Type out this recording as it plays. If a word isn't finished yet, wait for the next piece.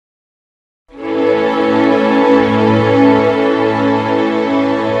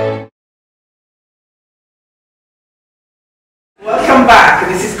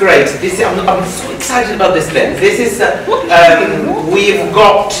great. I'm so excited about this thing. This is, we've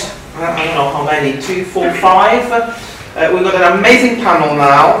got, I don't know how many, 2, 4, 5. We've got an amazing panel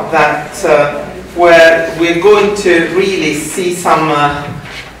now that where we're going to really see some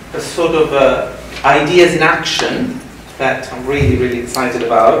sort of ideas in action that I'm really, really excited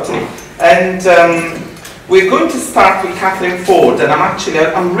about. And we're going to start with Katharine Ford, and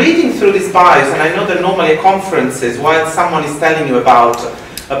I'm reading through these bios, and I know that normally at conferences, while someone is telling you about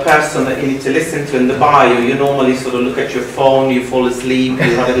a person that you need to listen to in the bio, you normally sort of look at your phone, you fall asleep, you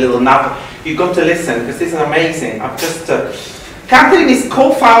have a little nap. You've got to listen, because this is amazing. Katharine is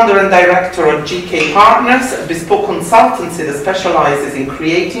co-founder and director of GK Partners, a bespoke consultancy that specializes in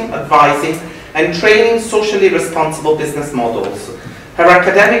creating, advising, and training socially responsible business models. Her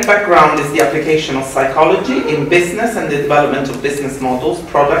academic background is the application of psychology in business and the development of business models,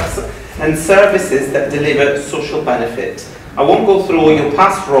 products, and services that deliver social benefit. I won't go through your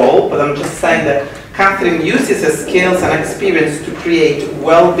past role, but I'm just saying that Katharine uses her skills and experience to create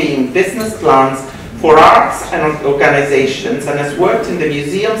well-being business plans for arts and organizations, and has worked in the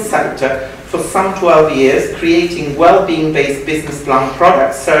museum sector for some 12 years, creating well-being-based business plan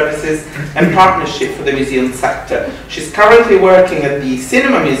products, services, and partnership for the museum sector. She's currently working at the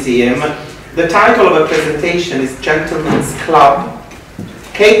Cinema Museum. The title of her presentation is Gentlemen's Club,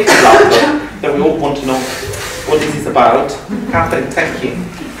 Cake Club, that we all want to know what this is about. Katharine, thank you.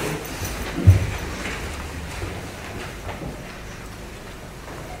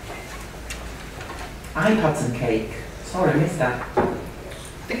 iPads and cake. Sorry, I missed that.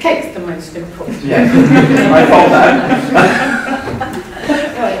 The cake's the most important. Yeah, I thought that.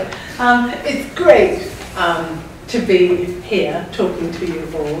 Right. It's great to be here talking to you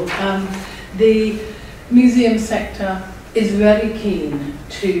all. The museum sector is very keen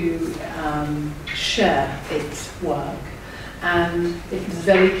to share its work, and it is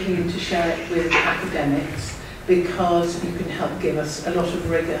very keen to share it with academics, because you can help give us a lot of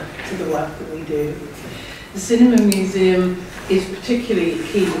rigour to the work that we do. The Cinema Museum is particularly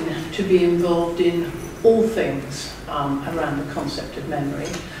keen to be involved in all things around the concept of memory.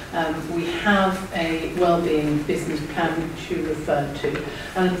 We have a wellbeing business plan which you referred to,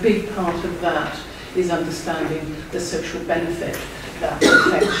 and a big part of that is understanding the social benefit that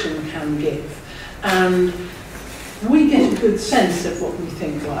reflection can give. And we get a good sense of what we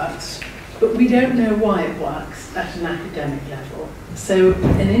think works, but we don't know why it works at an academic level. So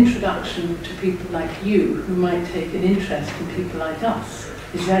an introduction to people like you, who might take an interest in people like us,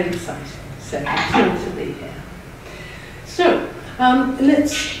 is very exciting. So I'm thrilled to be here. So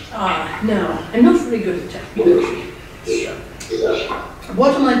now, I'm not very good at technology.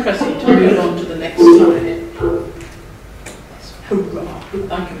 What am I pressing to move on to the next slide? Hurrah!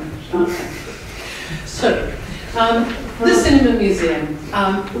 Okay. So, the Cinema Museum.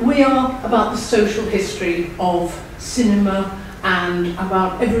 We are about the social history of cinema and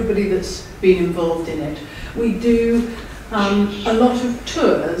about everybody that's been involved in it. We do a lot of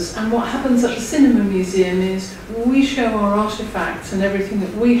tours, and what happens at the Cinema Museum is we show our artifacts and everything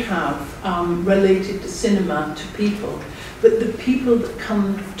that we have related to cinema to people. But the people that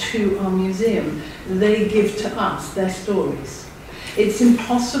come to our museum, they give to us their stories. It's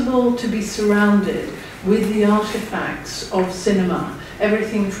impossible to be surrounded with the artifacts of cinema,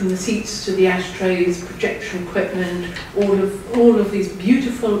 everything from the seats to the ashtrays, projection equipment, all of these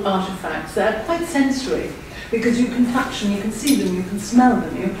beautiful artifacts that are quite sensory, because you can touch them, you can see them, you can smell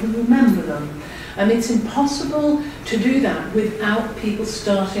them, you can remember them. And it's impossible to do that without people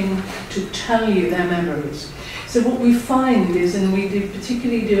starting to tell you their memories. So what we find is, and we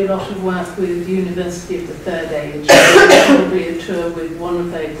particularly do a lot of work with the University of the Third Age, probably a tour with one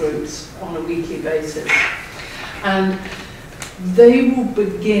of their groups on a weekly basis. And they will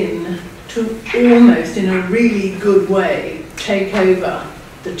begin to almost, in a really good way, take over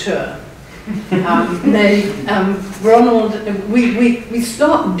the tour. We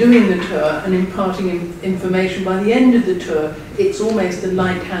start doing the tour and imparting information. By the end of the tour, it's almost a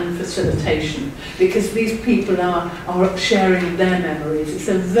light hand facilitation, because these people are sharing their memories. It's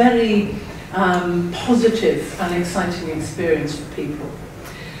a very positive and exciting experience for people.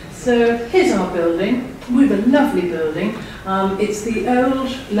 So here's our building. We have a lovely building. It's the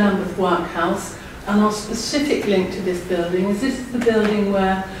old Lambeth Workhouse, and our specific link to this building is this is the building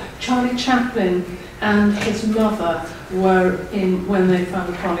where Charlie Chaplin and his mother were in when they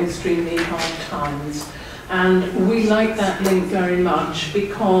fell upon extremely hard times. And we like that link very much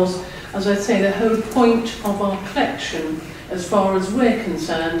because, as I say, the whole point of our collection, as far as we're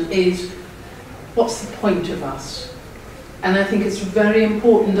concerned, is what's the point of us? And I think it's very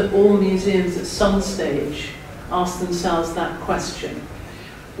important that all museums at some stage ask themselves that question.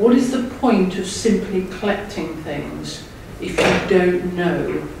 What is the point of simply collecting things if you don't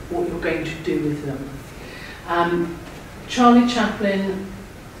know what you're going to do with them? Charlie Chaplin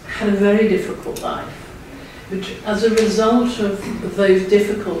had a very difficult life, but as a result of those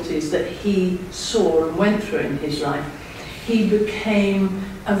difficulties that he saw and went through in his life, he became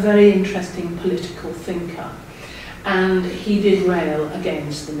a very interesting political thinker. And he did rail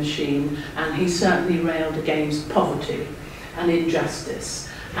against the machine, and he certainly railed against poverty and injustice.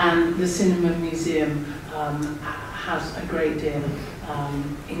 And the Cinema Museum has a great deal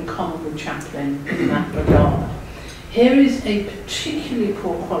in common with Chaplin in that regard. Here is a particularly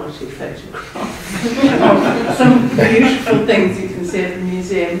poor quality photograph of some beautiful things you can see at the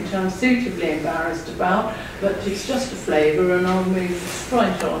museum, which I'm suitably embarrassed about, but it's just a flavour, and I'll move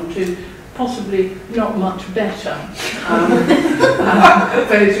straight on to possibly not much better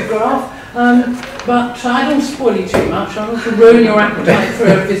photograph. But I don't spoil you too much. I don't want to ruin your appetite for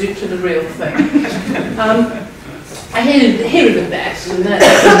a visit to the real thing. Here are the best, and there's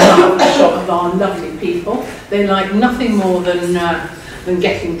a shot of our lovely people. They like nothing more than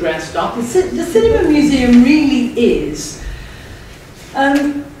getting dressed up. The Cinema Museum really is,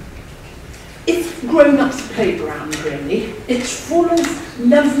 it's grown-ups' playground, really. It's full of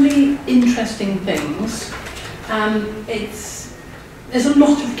lovely, interesting things. There's a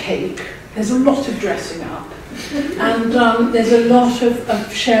lot of cake, there's a lot of dressing up, and there's a lot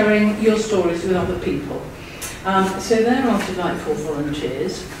of sharing your stories with other people. So there are delightful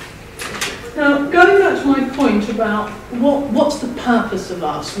volunteers. Now, going back to my point about what's the purpose of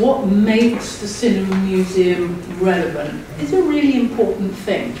us, what makes the Cinema Museum relevant, is a really important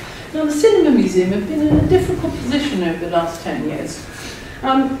thing. Now, the Cinema Museum have been in a difficult position over the last 10 years.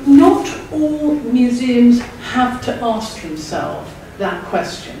 Not all museums have to ask themselves that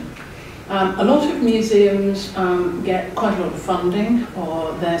question. A lot of museums get quite a lot of funding,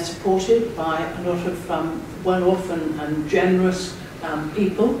 or they're supported by a lot of well-off and generous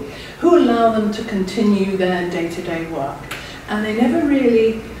people who allow them to continue their day-to-day work. And they never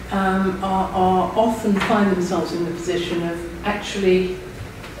really are often find themselves in the position of actually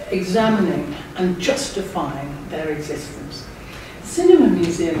examining and justifying their existence. The Cinema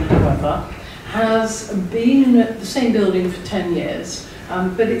Museum, however, has been in the same building for 10 years,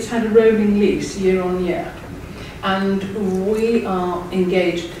 but it's had a rolling lease year on year. And we are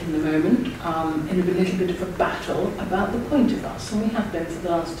engaged in the moment in a little bit of a battle about the point of us, and we have been for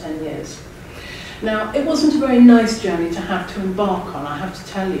the last 10 years. Now, it wasn't a very nice journey to have to embark on, I have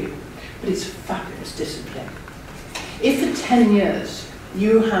to tell you, but it's a fabulous discipline. If for 10 years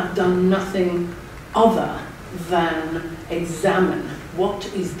you have done nothing other than examine what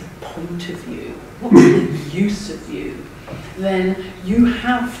is the point of you, what's the use of you, then you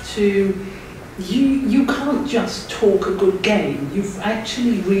have to, you can't just talk a good game. You've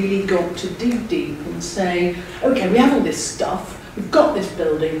actually really got to dig deep and say, okay, we have all this stuff, we've got this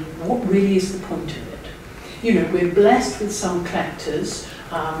building, what really is the point of it? You know, we're blessed with some collectors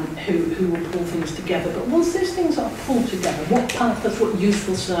who will pull things together, but once those things are pulled together, what purpose, what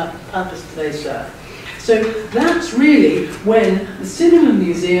useful purpose do they serve? So that's really when the Cinema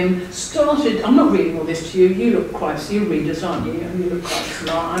Museum started. I'm not reading all this to you, you look quite, you're readers, aren't you? You look quite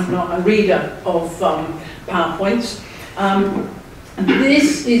smart. I'm not a reader of PowerPoints.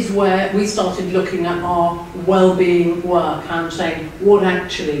 This is where we started looking at our well-being work and saying, what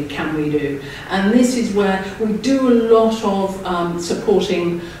actually can we do? And this is where we do a lot of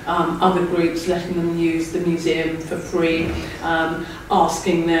supporting other groups, letting them use the museum for free,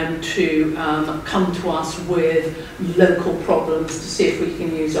 asking them to come to us with local problems to see if we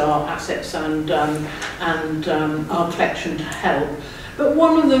can use our assets and our collection to help. But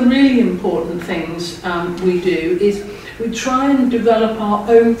one of the really important things we do is we try and develop our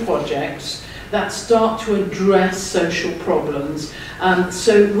own projects that start to address social problems.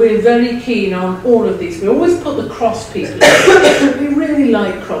 So we're very keen on all of these. We always put the cross people in. We really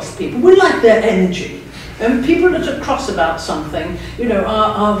like cross people. We like their energy. And people that are cross about something, you know,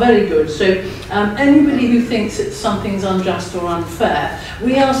 are very good. So anybody who thinks that something's unjust or unfair,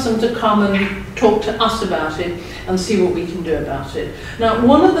 we ask them to come and talk to us about it and see what we can do about it. Now,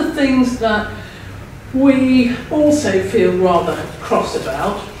 one of the things that we also feel rather cross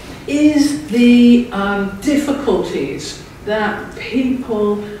about is the difficulties that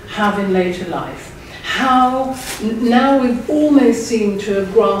people have in later life. How now we've almost seemed to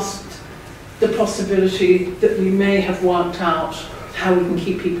have grasped the possibility that we may have worked out how we can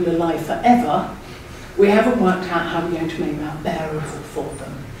keep people alive forever. We haven't worked out how we're going to make that bearable for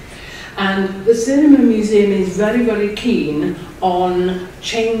them. And the Cinema Museum is very, very keen on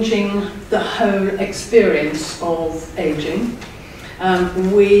changing the whole experience of ageing.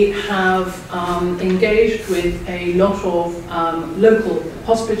 We have engaged with a lot of local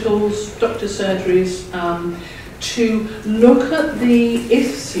hospitals, doctor surgeries, to look at the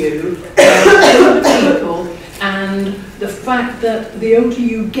issue of older people and the fact that the older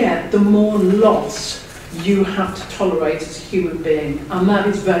you get, the more loss you have to tolerate as a human being. And that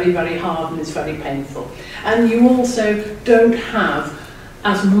is very, very hard and it's very painful. And you also don't have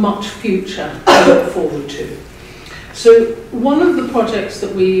as much future to look forward to. So one of the projects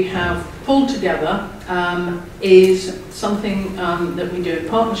that we have pulled together is something that we do in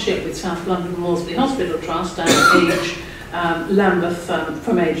partnership with South London Wolseley Hospital Trust and Age Lambeth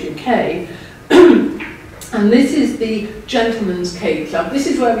from Age UK. And this is the Gentleman's Cake Club. This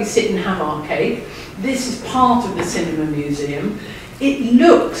is where we sit and have our cake. This is part of the Cinema Museum. It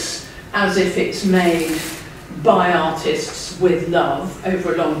looks as if it's made by artists with love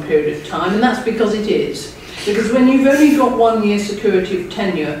over a long period of time, and that's because it is. Because when you've only got 1 year security of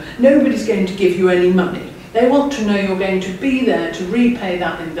tenure, nobody's going to give you any money. They want to know you're going to be there to repay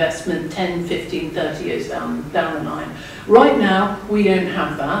that investment 10, 15, 30 years down the line. Right now, we don't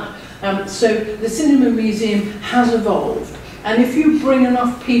have that. So the Cinema Museum has evolved. And if you bring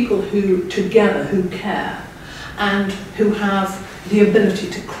enough people together who care and who have the ability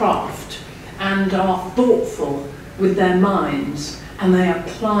to craft and are thoughtful with their minds and they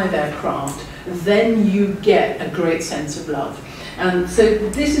apply their craft, then you get a great sense of love. And so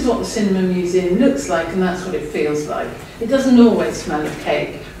this is what the Cinema Museum looks like, and that's what it feels like. It doesn't always smell of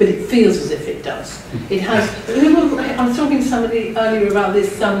cake, but it feels as if it does. It has, I was talking to somebody earlier about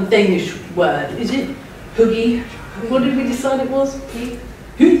this Danish word. Is it huggy? What did we decide it was?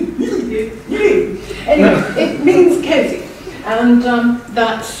 Anyway, it means cozy. And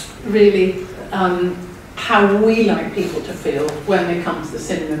that's really how we like people to feel when they come to the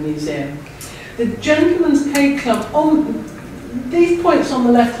Cinema Museum. The Gentleman's Cake Club, on these points on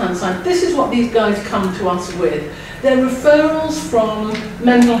the left-hand side, this is what these guys come to us with. They're referrals from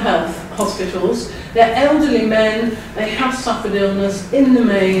mental health hospitals. They're elderly men, they have suffered illness, in the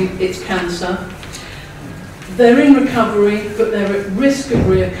main it's cancer. They're in recovery, but they're at risk of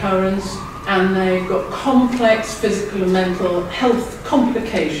reoccurrence, and they've got complex physical and mental health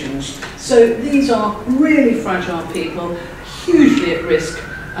complications. So these are really fragile people, hugely at risk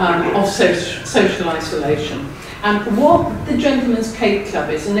of social isolation. And what the Gentleman's Cake Club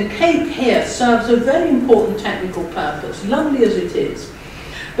is, and the cake here serves a very important technical purpose, lovely as it is.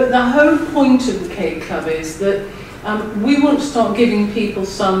 But the whole point of the Cake Club is that we want to start giving people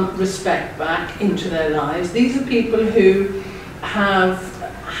some respect back into their lives. These are people who have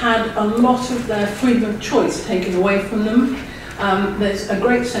had a lot of their freedom of choice taken away from them. There's a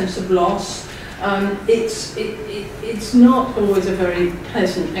great sense of loss. It's not always a very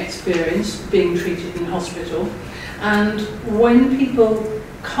pleasant experience being treated in hospital. And when people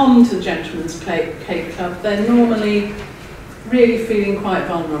come to the Gentleman's Cake Club, they're normally really feeling quite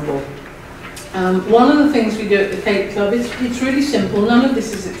vulnerable. One of the things we do at the Cake Club is it's really simple. None of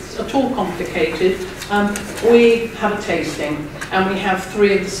this is at all complicated. We have a tasting, and we have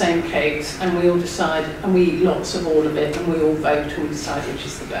 3 of the same cakes, and we all decide, and we eat lots of all of it, and we all vote and we decide which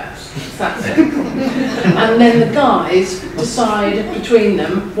is the best. It's that simple. And then the guys decide between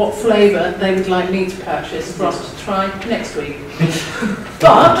them what flavour they would like me to purchase for us to try next week.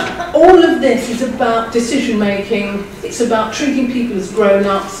 But all of this is about decision making, it's about treating people as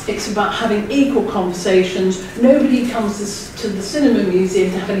grown-ups, it's about having equal conversations. Nobody comes to the Cinema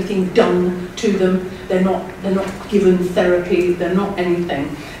Museum to have anything done to them. They're not given therapy, they're not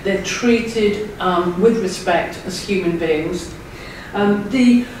anything. They're treated with respect as human beings.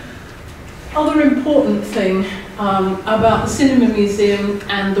 The other important thing about the Cinema Museum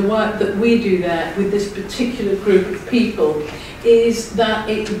and the work that we do there with this particular group of people is that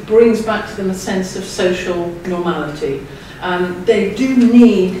it brings back to them a sense of social normality. They do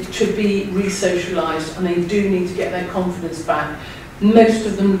need to be re-socialised, and they do need to get their confidence back. Most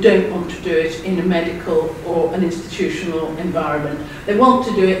of them don't want to do it in a medical or an institutional environment. They want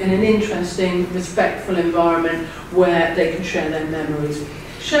to do it in an interesting, respectful environment where they can share their memories.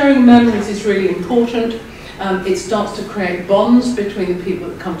 Sharing memories is really important. It starts to create bonds between the people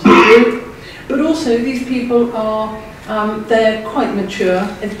that come to the group. But also these people are, they're quite mature.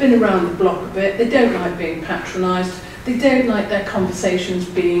 They've been around the block a bit. They don't like being patronised. They don't like their conversations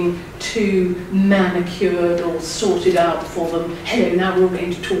being too manicured or sorted out for them. Hello, now we're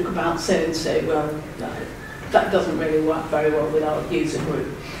going to talk about so-and-so. Well, no, that doesn't really work very well with our user group.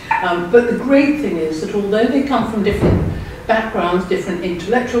 But the great thing is that although they come from different backgrounds, different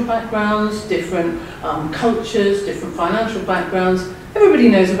intellectual backgrounds, different cultures, different financial backgrounds, everybody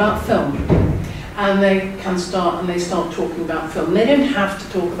knows about film. and they start talking about film. They don't have to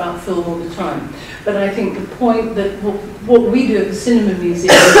talk about film all the time, but I think the point that what we do at the Cinema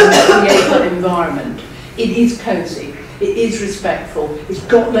Museum is create that environment. It is cosy, it is respectful, it's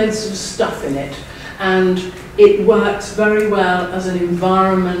got loads of stuff in it, and it works very well as an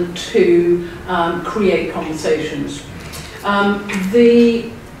environment to create conversations.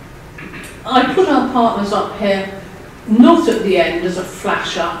 I put our partners up here, not at the end as a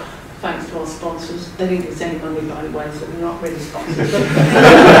flash up, thanks to our sponsors. They didn't give us any money, by the way, so we're not really sponsors.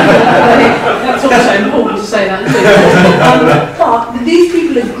 That's also important to say that too. But these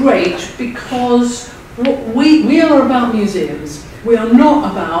people are great because we are about museums. We are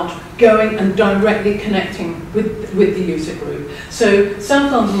not about going and directly connecting with the user group. So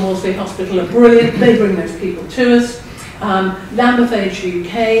South London Maudsley Hospital are brilliant. They bring those people to us. Lambeth Age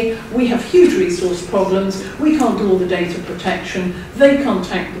UK, we have huge resource problems. We can't do all the data protection. They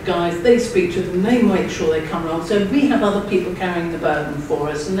contact the guys, they speak to them, they make sure they come along. So we have other people carrying the burden for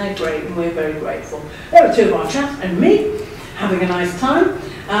us, and they're great, and we're very grateful. There are two of our chaps and me having a nice time.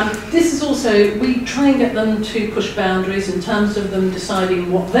 This is also, we try and get them to push boundaries in terms of them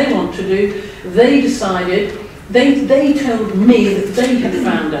deciding what they want to do. They decided, they told me that they had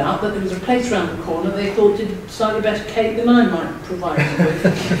found out that there was a place around the corner they thought did slightly better cake than I might provide them with.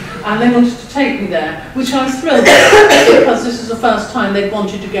 And they wanted to take me there, which I was thrilled about, because this is the first time they'd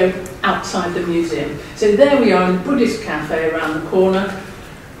wanted to go outside the museum. So there we are in the Buddhist cafe around the corner.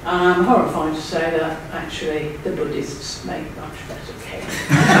 I'm horrified to say that actually the Buddhists make much better cake.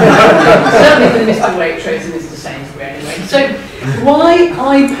 Certainly than Mr. Waitrose and Mr. Sainsbury anyway. So why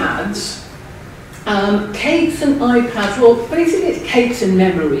iPads? Cakes and iPads, well basically it's cakes and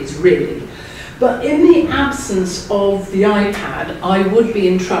memories really. But in the absence of the iPad, I would be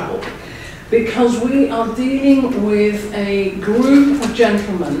in trouble, because we are dealing with a group of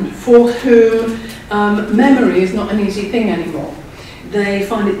gentlemen for whom memory is not an easy thing anymore. They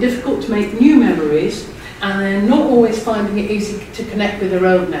find it difficult to make new memories, and they're not always finding it easy to connect with their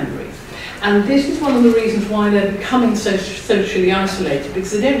old memories. And this is one of the reasons why they're becoming so socially isolated,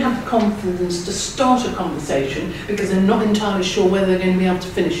 because they don't have the confidence to start a conversation, because they're not entirely sure whether they're going to be able to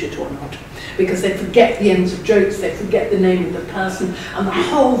finish it or not. Because they forget the ends of jokes, they forget the name of the person, and the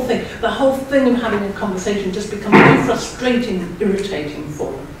whole thing of having a conversation just becomes too frustrating and irritating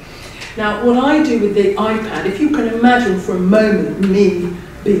for them. Now, what I do with the iPad, if you can imagine for a moment me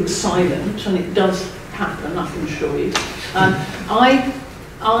being silent, and it does happen, I can assure you,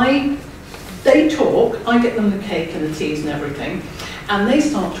 they talk, I get them the cake and the teas and everything, and they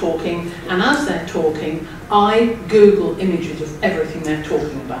start talking, and as they're talking, I Google images of everything they're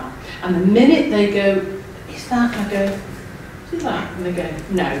talking about. And the minute they go, is that? I go, is that? And they go,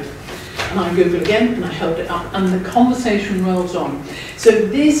 no. And I Google again, and I hold it up, and the conversation rolls on. So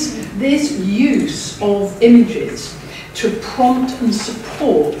this use of images to prompt and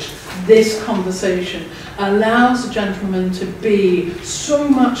support this conversation allows a gentleman to be so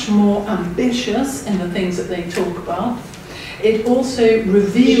much more ambitious in the things that they talk about. It also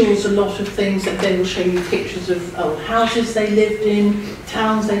reveals a lot of things that they will show you pictures of old houses they lived in,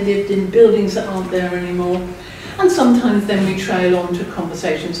 towns they lived in, buildings that aren't there anymore. And sometimes then we trail on to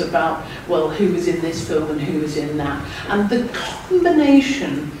conversations about, well, who was in this film and who was in that. And the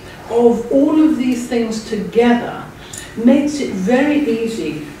combination of all of these things together makes it very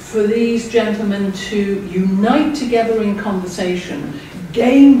easy for these gentlemen to unite together in conversation,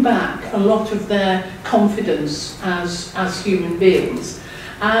 gain back a lot of their confidence as human beings.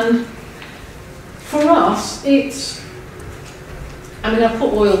 And for us, it's, I mean, I've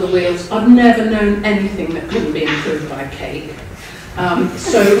put oil the wheels. I've never known anything that couldn't be improved by cake.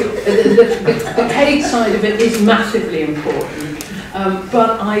 So the cake side of it is massively important.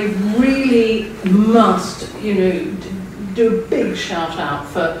 But I really must, do a big shout out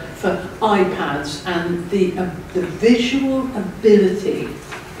for iPads and the visual ability,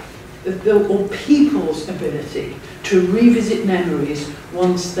 or people's ability to revisit memories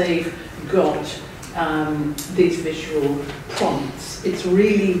once they've got these visual prompts. It's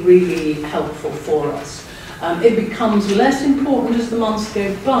really, really helpful for us. It becomes less important as the months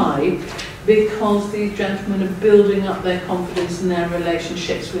go by, because these gentlemen are building up their confidence in their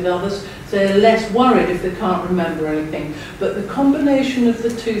relationships with others. They're less worried if they can't remember anything. But the combination of the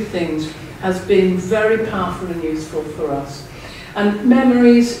two things has been very powerful and useful for us. And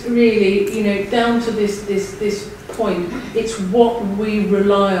memories, really, down to this point, it's what we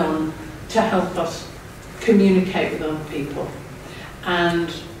rely on to help us communicate with other people.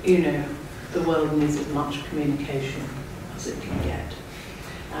 And, the world needs as much communication as it can get.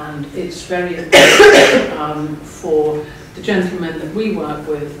 And it's very important for the gentlemen that we work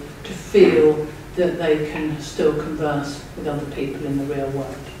with to feel that they can still converse with other people in the real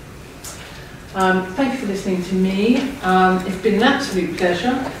world. Thank you for listening to me. It's been an absolute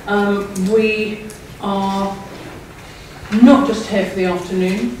pleasure. We are not just here for the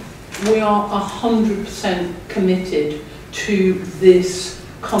afternoon. We are 100% committed to this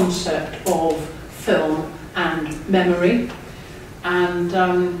concept of film and memory, and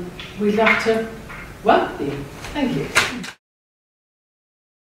we'd love to welcome you. Thank you.